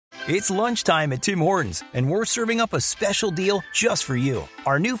It's lunchtime at Tim Hortons, and we're serving up a special deal just for you.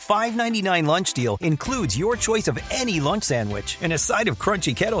 Our new $5.99 lunch deal includes your choice of any lunch sandwich and a side of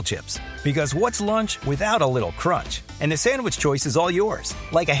crunchy kettle chips. Because what's lunch without a little crunch? And the sandwich choice is all yours,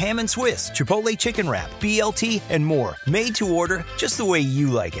 like a ham and Swiss, Chipotle chicken wrap, BLT, and more, made to order just the way you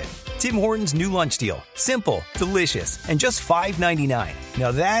like it. Tim Hortons' new lunch deal. Simple, delicious, and just $5.99.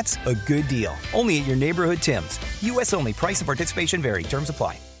 Now that's a good deal. Only at your neighborhood Tim's. U.S. only. Price and participation vary. Terms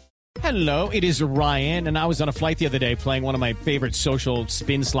apply. Hello, it is Ryan, and I was on a flight the other day playing one of my favorite social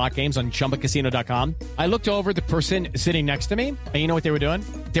spin slot games on ChumbaCasino.com. I looked over the person sitting next to me, and you know what they were doing?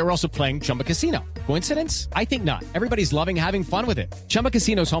 They were also playing Chumba Casino. Coincidence? I think not. Everybody's loving having fun with it. Chumba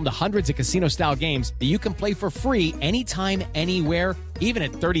Casino is home to hundreds of casino-style games that you can play for free anytime, anywhere, even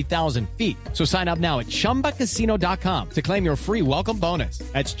at 30,000 feet. So sign up now at ChumbaCasino.com to claim your free welcome bonus.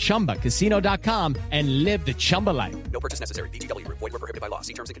 That's ChumbaCasino.com and live the Chumba life. No purchase necessary. VGW. Void where prohibited by law.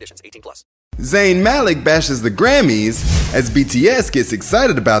 See terms and conditions. 18+. Zayn Malik bashes the Grammys as BTS gets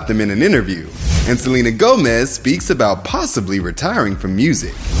excited about them in an interview. And Selena Gomez speaks about possibly retiring from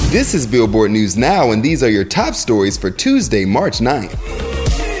music. This is Billboard News Now, and these are your top stories for Tuesday, March 9th.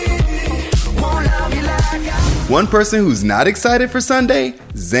 One person who's not excited for Sunday?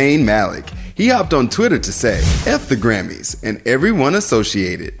 Zayn Malik. He hopped on Twitter to say, F the Grammys and everyone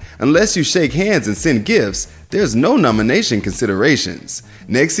associated. Unless you shake hands and send gifts, there's no nomination considerations.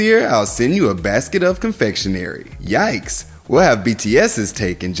 Next year, I'll send you a basket of confectionery. Yikes. We'll have BTS's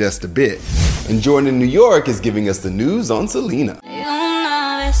take in just a bit. And Jordan in New York is giving us the news on Selena.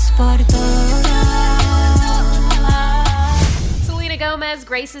 Gomez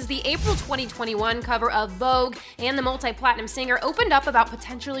graces the April 2021 cover of Vogue, and the multi-platinum singer opened up about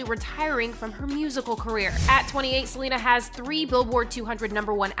potentially retiring from her musical career. At 28, Selena has 3 Billboard 200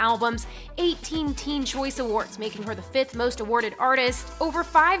 #1 albums, 18 Teen Choice Awards, making her the 5th most awarded artist, over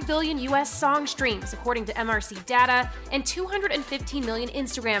 5 billion US song streams, according to MRC data, and 215 million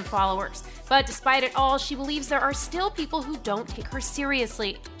Instagram followers. But despite it all, she believes there are still people who don't take her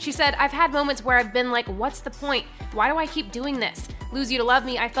seriously. She said, I've had moments where I've been like, what's the point? Why do I keep doing this? Lose You to Love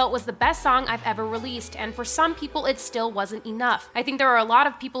Me, I felt was the best song I've ever released, and for some people, it still wasn't enough. I think there are a lot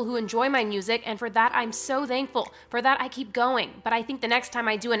of people who enjoy my music, and for that, I'm so thankful. For that, I keep going. But I think the next time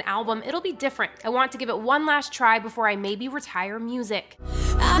I do an album, it'll be different. I want to give it one last try before I maybe retire music.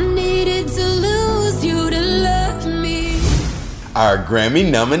 I needed to lose you to love me. Our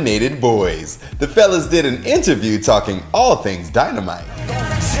Grammy-nominated boys. The fellas did an interview talking all things Dynamite.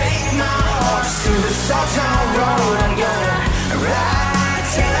 Take my horse to the Salttown Road. I'm gonna ride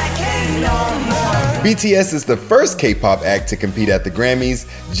till I can't no more. BTS is the first K-pop act to compete at the Grammys.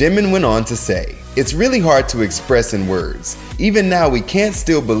 Jimin went on to say, it's really hard to express in words. Even now, we can't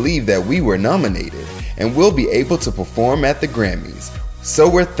still believe that we were nominated and we'll be able to perform at the Grammys. So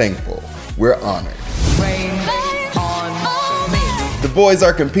we're thankful. We're honored. The boys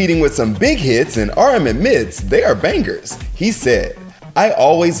are competing with some big hits, and RM admits they are bangers. He said, I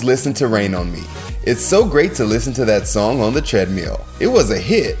always listen to Rain on Me. It's so great to listen to that song on the treadmill. It was a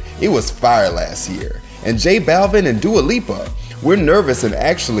hit. It was fire last year. And J Balvin and Dua Lipa. We're nervous, and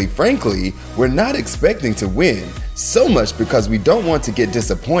actually, frankly, we're not expecting to win. So much because we don't want to get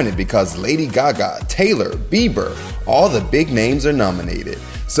disappointed because Lady Gaga, Taylor, Bieber, all the big names are nominated.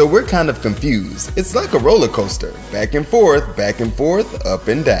 So we're kind of confused. It's like a roller coaster, back and forth, up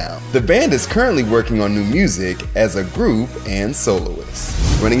and down. The band is currently working on new music as a group and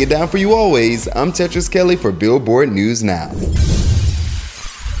soloist. Running it down for you always, I'm Tetris Kelly for Billboard News Now.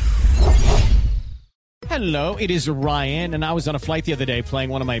 Hello, it is Ryan, and I was on a flight the other day playing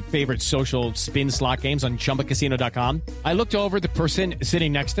one of my favorite social spin slot games on ChumbaCasino.com. I looked over the person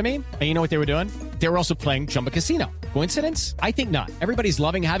sitting next to me, and you know what they were doing? They were also playing Chumba Casino. Coincidence? I think not. Everybody's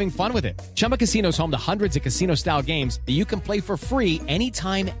loving having fun with it. Chumba Casino is home to hundreds of casino-style games that you can play for free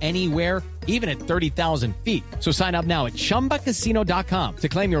anytime, anywhere, even at 30,000 feet. So sign up now at ChumbaCasino.com to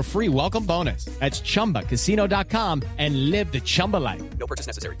claim your free welcome bonus. That's ChumbaCasino.com and live the Chumba life. No purchase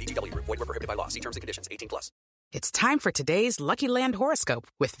necessary. VGW. Void where prohibited by law. See terms and conditions. 18+. It's time for today's Lucky Land horoscope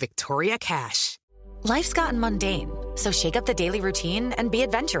with Victoria Cash. Life's gotten mundane, so shake up the daily routine and be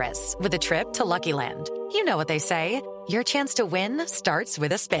adventurous with a trip to Lucky Land. You know what they say, your chance to win starts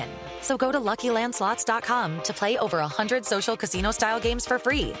with a spin. So go to LuckyLandSlots.com to play over 100 social casino-style games for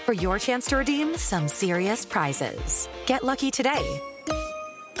free for your chance to redeem some serious prizes. Get lucky today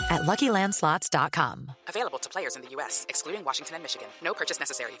at LuckyLandSlots.com. Available to players in the U.S., excluding Washington and Michigan. No purchase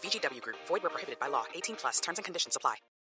necessary. VGW Group. Void where prohibited by law. 18+. Terms and conditions apply.